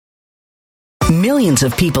Millions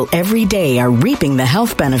of people every day are reaping the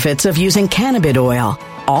health benefits of using cannabis oil,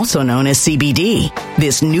 also known as CBD.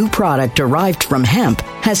 This new product derived from hemp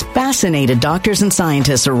has fascinated doctors and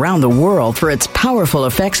scientists around the world for its powerful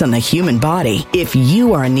effects on the human body. If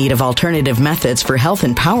you are in need of alternative methods for health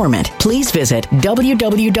empowerment, please visit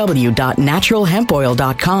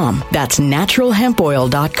www.naturalhempoil.com. That's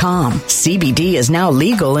naturalhempoil.com. CBD is now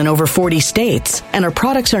legal in over 40 states, and our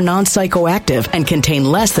products are non-psychoactive and contain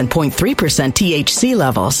less than 0.3% THC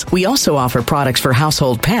levels. We also offer products for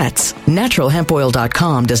household pets.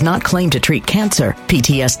 Naturalhempoil.com does not claim to treat cancer,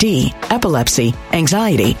 PTSD, epilepsy,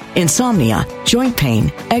 anxiety, insomnia, joint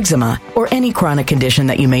pain, eczema, or any chronic condition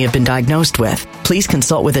that you may have been diagnosed with. Please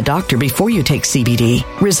consult with a doctor before you take CBD.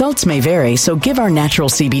 Results may vary, so give our natural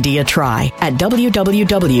CBD a try at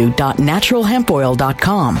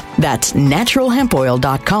www.naturalhempoil.com. That's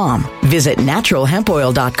naturalhempoil.com. Visit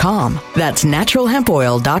naturalhempoil.com. That's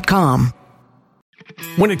naturalhempoil.com.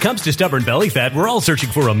 When it comes to stubborn belly fat, we're all searching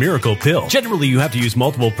for a miracle pill. Generally, you have to use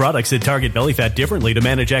multiple products that target belly fat differently to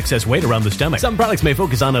manage excess weight around the stomach. Some products may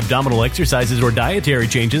focus on abdominal exercises or dietary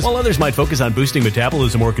changes, while others might focus on boosting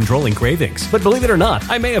metabolism or controlling cravings. But believe it or not,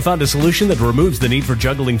 I may have found a solution that removes the need for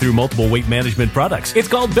juggling through multiple weight management products. It's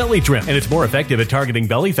called Belly Trim, and it's more effective at targeting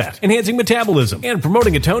belly fat, enhancing metabolism, and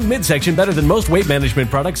promoting a toned midsection better than most weight management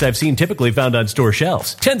products I've seen typically found on store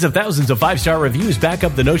shelves. Tens of thousands of 5-star reviews back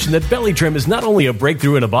up the notion that Belly Trim is not only a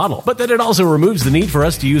breakthrough in a bottle, but that it also removes the need for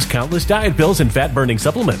us to use countless diet pills and fat-burning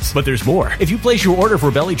supplements. But there's more. If you place your order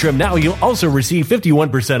for Belly Trim now, you'll also receive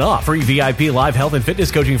 51% off, free VIP live health and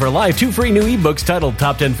fitness coaching for life, 2 free new ebooks titled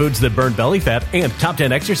Top 10 Foods That Burn Belly Fat and Top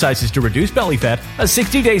 10 Exercises to Reduce Belly Fat, a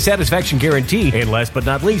 60-day satisfaction guarantee, and last but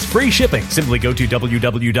not least, free shipping. Simply go to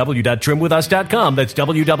www.trimwithus.com. That's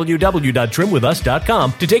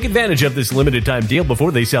www.trimwithus.com to take advantage of this limited time deal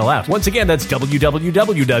before they sell out. Once again, that's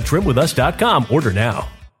www.trimwithus.com. Order now.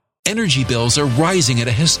 Energy bills are rising at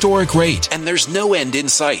a historic rate, and there's no end in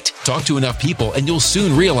sight. Talk to enough people, and you'll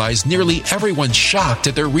soon realize nearly everyone's shocked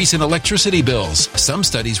at their recent electricity bills. Some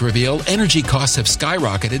studies reveal energy costs have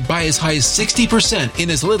skyrocketed by as high as 60%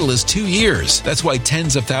 in as little as 2 years. That's why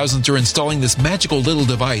tens of thousands are installing this magical little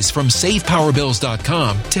device from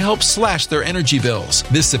SavePowerBills.com to help slash their energy bills.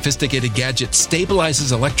 This sophisticated gadget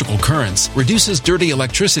stabilizes electrical currents, reduces dirty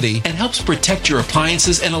electricity, and helps protect your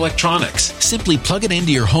appliances and electronics. Simply plug it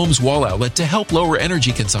into your home's wall outlet to help lower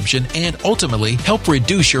energy consumption and ultimately help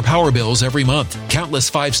reduce your power bills every month.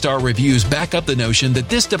 Countless 5-star reviews back up the notion that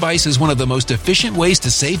this device is one of the most efficient ways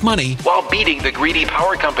to save money while beating the greedy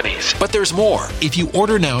power companies. But there's more. If you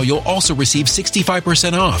order now, you'll also receive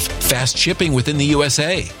 65% off, fast shipping within the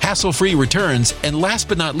USA, hassle-free returns, and last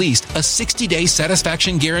but not least, a 60-day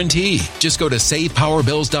satisfaction guarantee. Just go to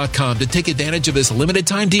SavePowerBills.com to take advantage of this limited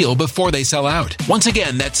time deal before they sell out. Once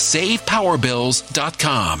again, that's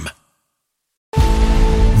SavePowerBills.com.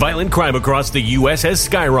 Violent crime across the U.S. has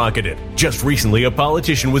skyrocketed. Just recently, a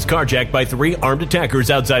politician was carjacked by 3 armed attackers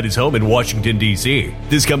outside his home in Washington, D.C.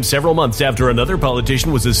 This comes several months after another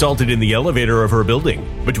politician was assaulted in the elevator of her building.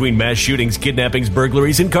 Between mass shootings, kidnappings,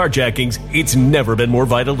 burglaries, and carjackings, it's never been more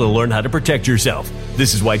vital to learn how to protect yourself.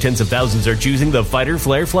 This is why tens of thousands are choosing the Fighter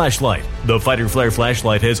Flare flashlight. The Fighter Flare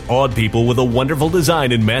flashlight has awed people with a wonderful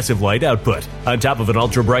design and massive light output. On top of an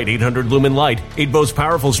ultra-bright 800-lumen light, it boasts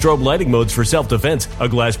powerful strobe lighting modes for self-defense, a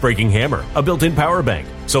glass-breaking hammer, a built-in power bank,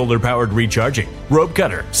 solar-powered recharging, rope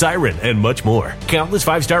cutter, siren, and much more. Countless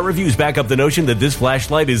 5-star reviews back up the notion that this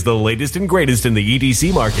flashlight is the latest and greatest in the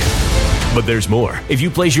EDC market. But there's more. If you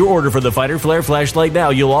place your order for the Fighter Flare flashlight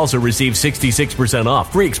now, you'll also receive 66%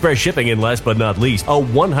 off, free express shipping, and last but not least, a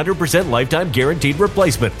 100% lifetime guaranteed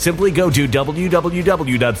replacement. Simply go to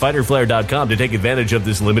www.fighterflare.com to take advantage of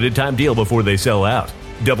this limited time deal before they sell out.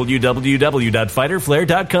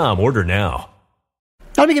 www.fighterflare.com. Order now.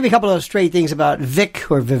 Let me give you a couple of straight things about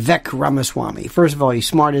Vivek Ramaswamy. First of all, he's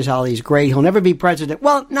smart as hell. He's great. He'll never be president.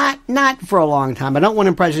 Well, not for a long time. I don't want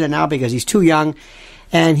him president now because he's too young,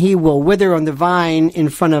 and he will wither on the vine in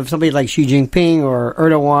front of somebody like Xi Jinping or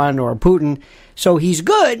Erdogan or Putin. So he's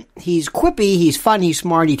good. He's quippy. He's fun. He's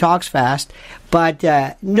smart. He talks fast. But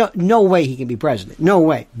no way he can be president. No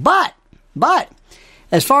way. But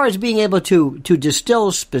as far as being able to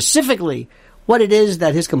distill specifically what it is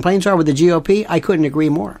that his complaints are with the GOP, I couldn't agree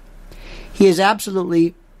more. He is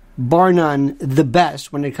absolutely, bar none, the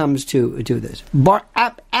best when it comes to this.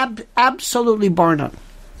 Absolutely bar none.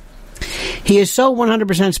 He is so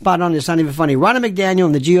 100% spot on, it's not even funny. Ronna McDaniel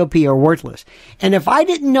and the GOP are worthless. And if I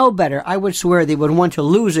didn't know better, I would swear they would want to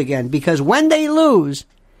lose again, because when they lose,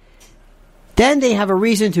 then they have a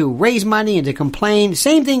reason to raise money and to complain.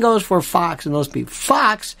 Same thing goes for Fox and those people.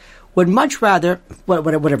 Fox would much rather,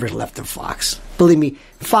 whatever's left of Fox. Believe me,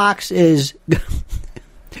 Fox is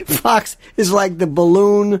like the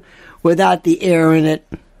balloon without the air in it.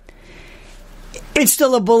 It's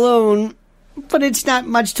still a balloon, but it's not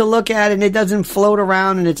much to look at, and it doesn't float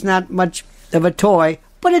around, and it's not much of a toy.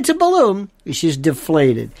 But it's a balloon. It's just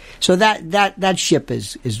deflated. So that ship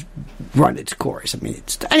is run its course. I mean,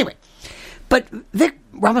 anyway. But Vic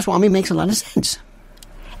Ramaswamy makes a lot of sense,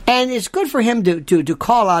 and it's good for him to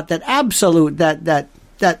call out that absolute that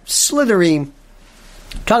slithering.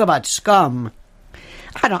 Talk about scum.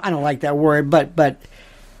 I don't like that word, but let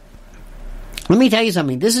me tell you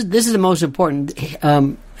something. This is the most important.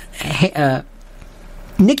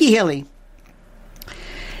 Nikki Haley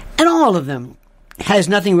and all of them has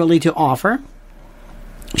nothing really to offer.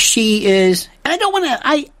 She is, and I don't want to.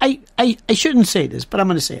 I shouldn't say this, but I'm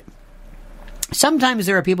going to say it. Sometimes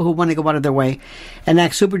there are people who want to go out of their way and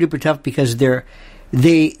act super duper tough because they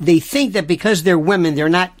think that because they're women they're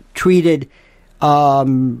not treated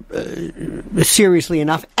seriously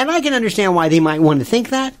enough, and I can understand why they might want to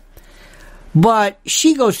think that. But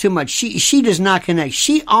she goes too much. She does not connect.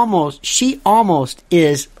 She almost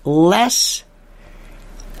is less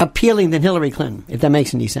appealing than Hillary Clinton, if that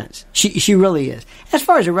makes any sense. She really is. As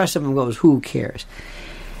far as the rest of them goes, who cares?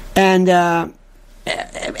 And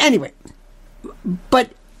anyway, but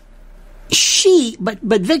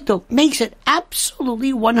Victor makes it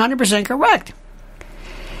absolutely 100% correct.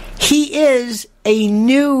 He is a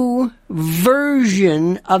new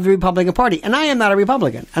version of the Republican Party, and I am not a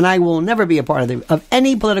Republican, and I will never be a part of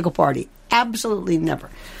any political party. Absolutely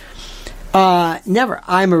never. Never.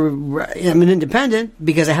 I'm an independent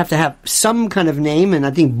because I have to have some kind of name, and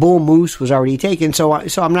I think Bull Moose was already taken, so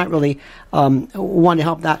I'm not really one to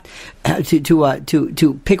help that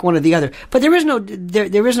to pick one or the other. But there is no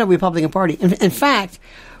Republican Party. In fact,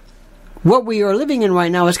 what we are living in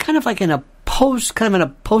right now is kind of like in a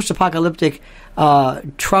post-apocalyptic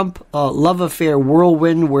Trump love affair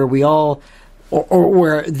whirlwind where we all. Or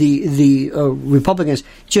where the Republicans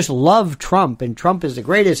just love Trump, and Trump is the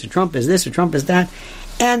greatest, and Trump is this, and Trump is that.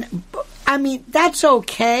 And, I mean, that's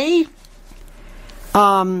okay.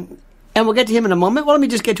 And we'll get to him in a moment. Well, let me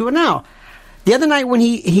just get to it now. The other night when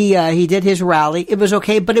he did his rally, it was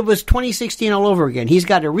okay, but it was 2016 all over again. He's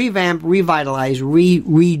got to revamp, revitalize,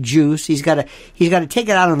 rejuice. He's got to take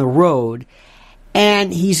it out on the road,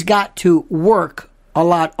 and he's got to work a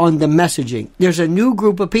lot on the messaging. There's a new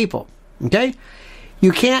group of people. Okay?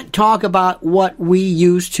 You can't talk about what we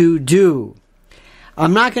used to do.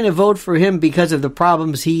 I'm not going to vote for him because of the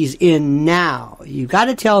problems he's in now. You've got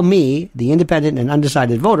to tell me, the independent and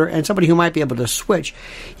undecided voter, and somebody who might be able to switch,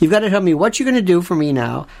 you've got to tell me what you're going to do for me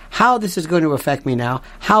now, how this is going to affect me now,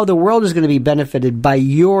 how the world is going to be benefited by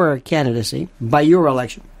your candidacy, by your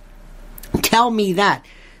election. Tell me that.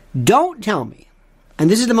 Don't tell me,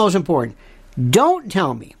 and this is the most important, don't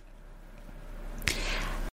tell me.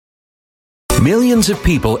 Millions of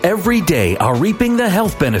people every day are reaping the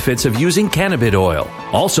health benefits of using cannabis oil,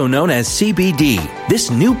 also known as CBD.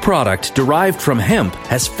 This new product derived from hemp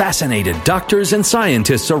has fascinated doctors and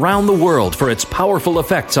scientists around the world for its powerful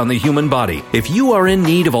effects on the human body. If you are in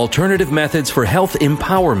need of alternative methods for health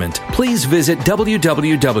empowerment, please visit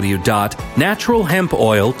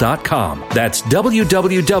www.naturalhempoil.com. That's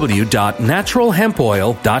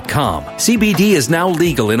www.naturalhempoil.com. CBD is now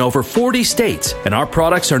legal in over 40 states, and our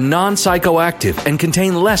products are non-psychoactive and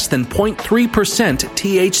contain less than 0.3%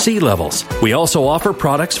 THC levels. We also offer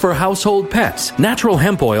products for household pets.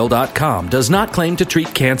 NaturalHempOil.com does not claim to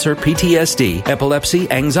treat cancer, PTSD,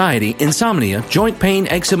 epilepsy, anxiety, insomnia, joint pain,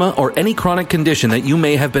 eczema, or any chronic condition that you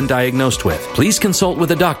may have been diagnosed with. Please consult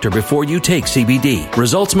with a doctor before you take CBD.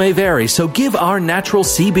 Results may vary, so give our natural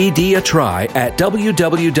CBD a try at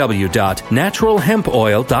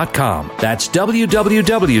www.naturalhempoil.com. That's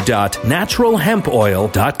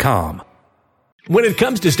www.naturalhempoil.com. When it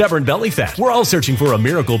comes to stubborn belly fat, we're all searching for a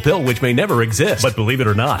miracle pill which may never exist. But believe it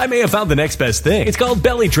or not, I may have found the next best thing. It's called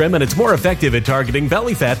Belly Trim, and it's more effective at targeting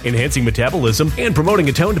belly fat, enhancing metabolism, and promoting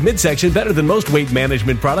a toned midsection better than most weight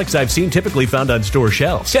management products I've seen typically found on store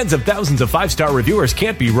shelves. Tens of thousands of 5-star reviewers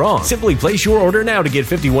can't be wrong. Simply place your order now to get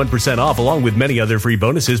 51% off along with many other free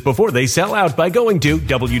bonuses before they sell out by going to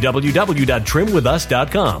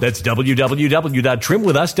www.trimwithus.com. That's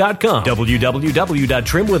www.trimwithus.com.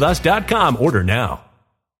 www.trimwithus.com. Order now.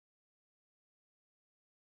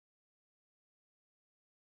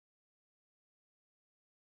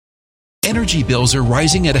 Energy Energy bills are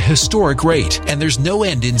rising at a historic rate, and there's no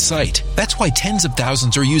end in sight. That's why tens of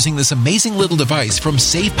thousands are using this amazing little device from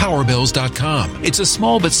SavePowerBills.com. It's a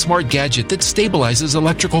small but smart gadget that stabilizes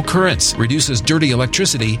electrical currents, reduces dirty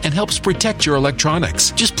electricity, and helps protect your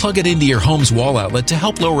electronics. Just plug it into your home's wall outlet to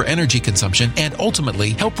help lower energy consumption and ultimately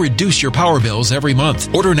help reduce your power bills every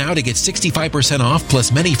month. Order now to get 65% off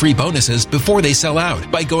plus many free bonuses before they sell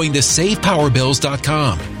out by going to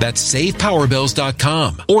SavePowerBills.com. That's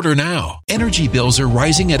SavePowerBills.com. Order now. Energy bills are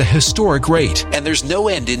rising at a historic rate, and there's no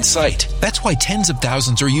end in sight. That's why tens of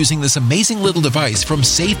thousands are using this amazing little device from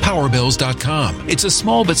SavePowerBills.com. It's a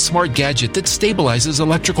small but smart gadget that stabilizes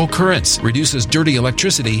electrical currents, reduces dirty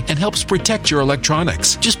electricity, and helps protect your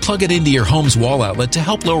electronics. Just plug it into your home's wall outlet to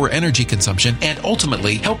help lower energy consumption and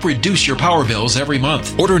ultimately help reduce your power bills every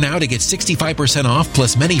month. Order now to get 65% off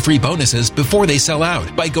plus many free bonuses before they sell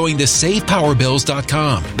out by going to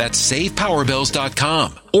SavePowerBills.com. That's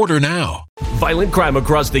SavePowerBills.com. Order now. Violent crime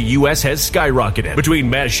across the U.S. has skyrocketed. Between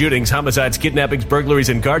mass shootings, homicides, kidnappings, burglaries,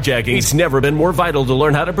 and carjacking, it's never been more vital to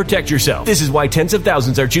learn how to protect yourself. This is why tens of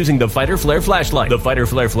thousands are choosing the Fighter Flare flashlight. The Fighter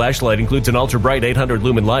Flare flashlight includes an ultra-bright 800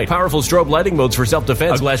 lumen light, powerful strobe lighting modes for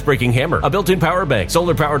self-defense, a glass-breaking hammer, a built-in power bank,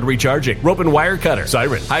 solar-powered recharging, rope and wire cutter,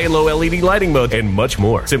 siren, high and low LED lighting mode, and much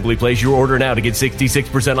more. Simply place your order now to get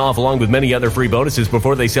 66% off along with many other free bonuses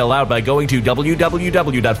before they sell out by going to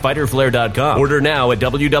www.fighterflare.com. Order now at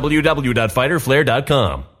www.fighterflare.com.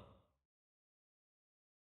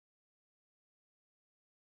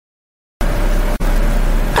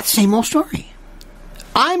 Same old story.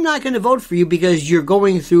 I'm not going to vote for you because you're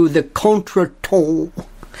going through the contretemps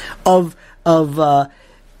of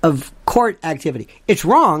court activity. It's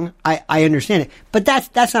wrong. I understand it, but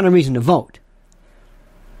that's not a reason to vote.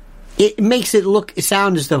 It makes it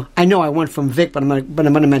sound as though I know I went from Vic, but I'm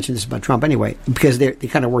going to mention this about Trump anyway because they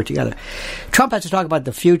kind of work together. Trump has to talk about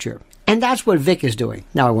the future, and that's what Vic is doing.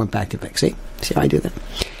 Now I went back to Vic. See how I do that.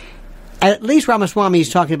 At least Ramaswamy is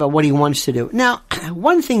talking about what he wants to do. Now,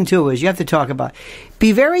 one thing, too, is you have to talk about,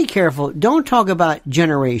 be very careful. Don't talk about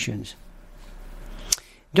generations.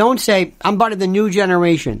 Don't say, I'm part of the new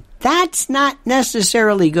generation. That's not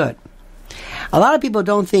necessarily good. A lot of people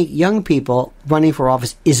don't think young people running for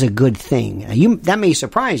office is a good thing. That may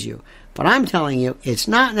surprise you, but I'm telling you, it's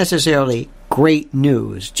not necessarily great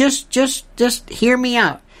news. Just hear me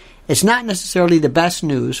out. It's not necessarily the best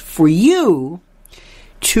news for you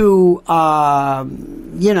to,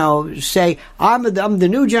 say, I'm the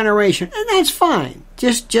new generation, and that's fine.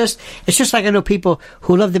 It's just like I know people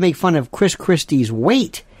who love to make fun of Chris Christie's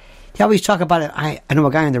weight. They always talk about it. I know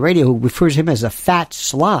a guy on the radio who refers to him as a fat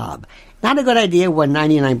slob. Not a good idea when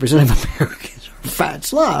 99% of Americans are fat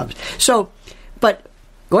slobs. So, but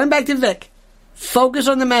going back to Vic, focus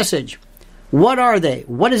on the message. What are they?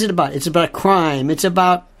 What is it about? It's about crime. It's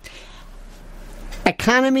about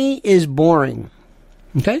economy is boring.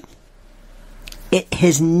 Okay?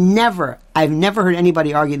 I've never heard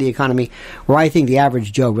anybody argue the economy where I think the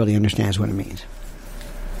average Joe really understands what it means.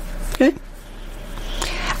 Okay?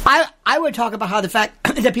 I would talk about how the fact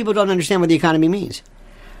that people don't understand what the economy means.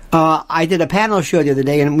 I did a panel show the other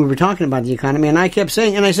day and we were talking about the economy and I kept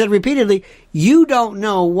saying, and I said repeatedly, you don't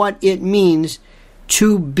know what it means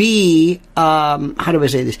to be, how do I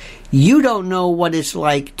say this? You don't know what it's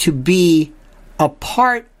like to be a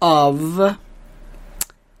part of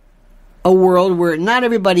a world where not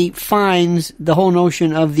everybody finds the whole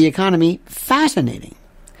notion of the economy fascinating,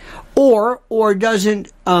 or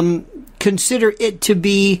doesn't consider it to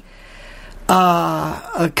be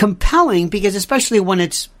compelling, because especially when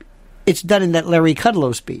it's done in that Larry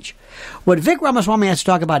Kudlow speech. What Vic Ramaswamy has to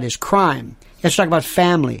talk about is crime. He has to talk about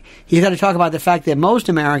family. He's got to talk about the fact that most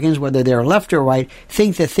Americans, whether they're left or right,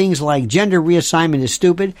 think that things like gender reassignment is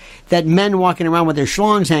stupid, that men walking around with their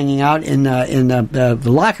schlongs hanging out in the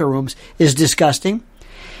locker rooms is disgusting,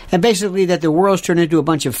 and basically that the world's turned into a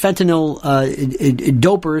bunch of fentanyl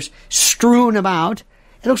dopers strewn about.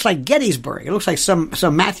 It looks like Gettysburg. It looks like some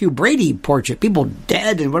Matthew Brady portrait. People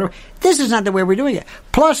dead and whatever. This is not the way we're doing it.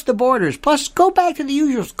 Plus the borders. Plus go back to the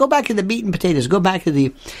usuals. Go back to the meat and potatoes. Go back to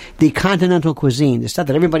the continental cuisine, the stuff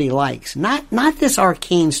that everybody likes. Not this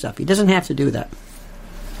arcane stuff. He doesn't have to do that.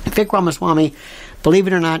 Vic Ramaswamy, believe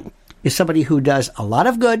it or not, is somebody who does a lot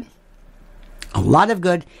of good,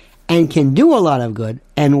 and can do a lot of good.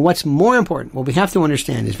 And what's more important, what we have to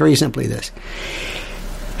understand is very simply this.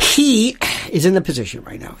 He is in the position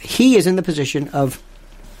right now. He is in the position of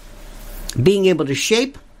being able to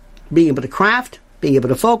shape, being able to craft, being able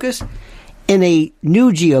to focus in a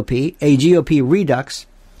new GOP, a GOP redux.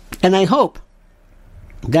 And I hope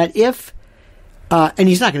that if, and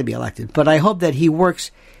he's not going to be elected, but I hope that he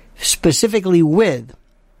works specifically with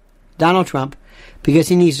Donald Trump, because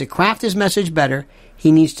he needs to craft his message better.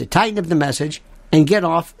 He needs to tighten up the message and get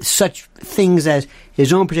off such things as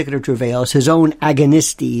his own particular travails, his own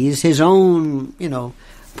agonistes, his own,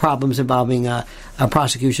 problems involving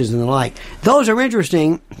prosecutions and the like. Those are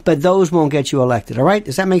interesting, but those won't get you elected. All right?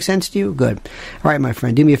 Does that make sense to you? Good. All right, my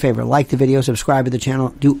friend, do me a favor. Like the video, subscribe to the channel,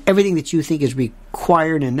 do everything that you think is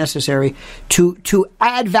required and necessary to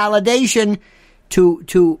add validation,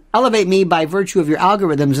 to elevate me by virtue of your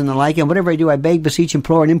algorithms and the like. And whatever I do, I beg, beseech,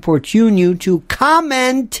 implore, and importune you to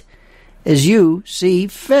comment as you see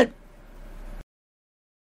fit.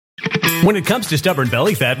 When it comes to stubborn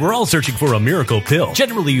belly fat, we're all searching for a miracle pill.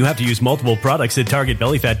 Generally, you have to use multiple products that target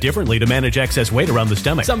belly fat differently to manage excess weight around the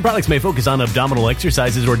stomach. Some products may focus on abdominal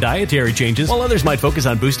exercises or dietary changes, while others might focus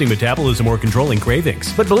on boosting metabolism or controlling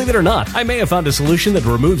cravings. But believe it or not, I may have found a solution that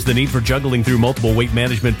removes the need for juggling through multiple weight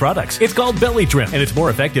management products. It's called Belly Trim, and it's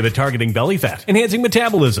more effective at targeting belly fat, enhancing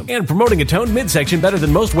metabolism, and promoting a toned midsection better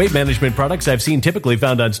than most weight management products I've seen typically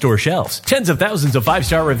found on store shelves. Tens of thousands of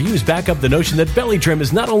 5-star reviews back up the notion that Belly Trim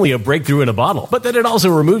is not only a breakthrough in a bottle, but that it also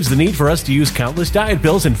removes the need for us to use countless diet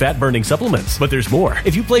pills and fat-burning supplements. But there's more.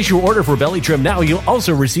 If you place your order for Belly Trim now, you'll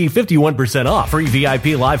also receive 51% off, free VIP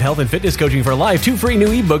live health and fitness coaching for life, 2 free new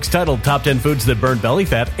ebooks titled Top 10 Foods That Burn Belly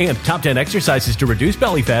Fat and Top 10 Exercises to Reduce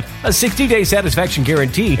Belly Fat, a 60-day satisfaction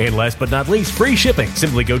guarantee, and last but not least, free shipping.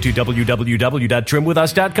 Simply go to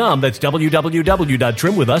www.trimwithus.com. That's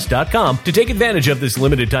www.trimwithus.com to take advantage of this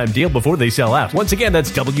limited time deal before they sell out. Once again,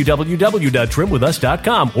 that's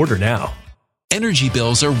www.trimwithus.com. Order now. Energy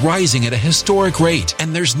bills are rising at a historic rate,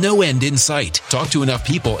 and there's no end in sight. Talk to enough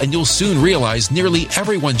people, and you'll soon realize nearly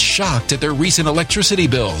everyone's shocked at their recent electricity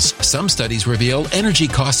bills. Some studies reveal energy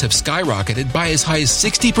costs have skyrocketed by as high as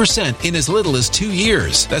 60% in as little as 2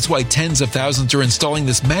 years. That's why tens of thousands are installing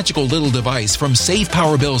this magical little device from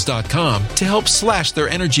SavePowerBills.com to help slash their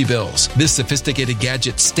energy bills. This sophisticated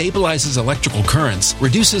gadget stabilizes electrical currents,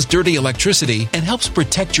 reduces dirty electricity, and helps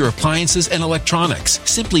protect your appliances and electronics.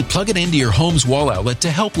 Simply plug it into your home's wall outlet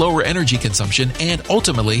to help lower energy consumption and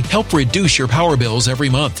ultimately help reduce your power bills every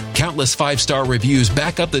month. Countless 5-star reviews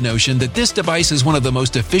back up the notion that this device is one of the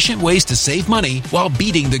most efficient ways to save money while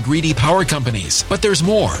beating the greedy power companies. But there's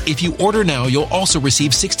more. If you order now, you'll also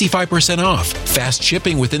receive 65% off, fast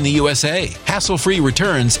shipping within the USA, hassle-free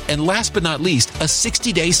returns, and last but not least, a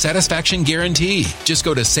 60-day satisfaction guarantee. Just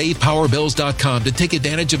go to SavePowerBills.com to take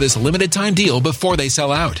advantage of this limited time deal before they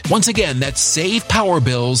sell out. Once again, that's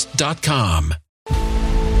SavePowerBills.com.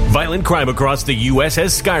 Violent crime across the U.S.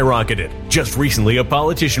 has skyrocketed. Just recently, a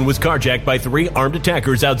politician was carjacked by 3 armed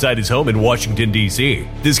attackers outside his home in Washington, D.C.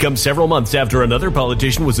 This comes several months after another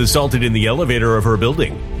politician was assaulted in the elevator of her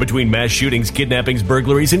building. Between mass shootings, kidnappings,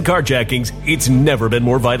 burglaries, and carjackings, it's never been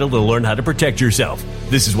more vital to learn how to protect yourself.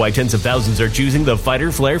 This is why tens of thousands are choosing the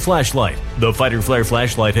Fighter Flare flashlight. The Fighter Flare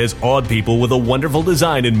flashlight has awed people with a wonderful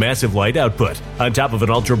design and massive light output. On top of an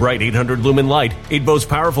ultra-bright 800-lumen light, it boasts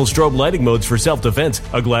powerful strobe lighting modes for self-defense,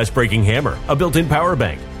 a glass-breaking hammer, a built-in power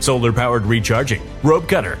bank, solar-powered recharging, rope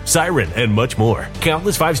cutter, siren, and much more.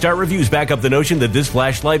 Countless 5-star reviews back up the notion that this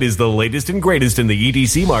flashlight is the latest and greatest in the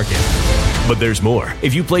EDC market. But there's more.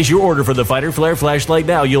 If you place your order for the Fighter Flare flashlight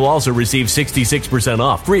now, you'll also receive 66%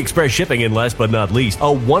 off, free express shipping, and last but not least, a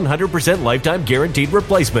 100% lifetime guaranteed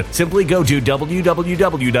replacement. Simply go to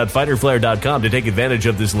www.fighterflare.com to take advantage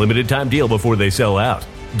of this limited time deal before they sell out.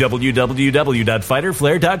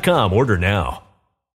 www.fighterflare.com. Order now.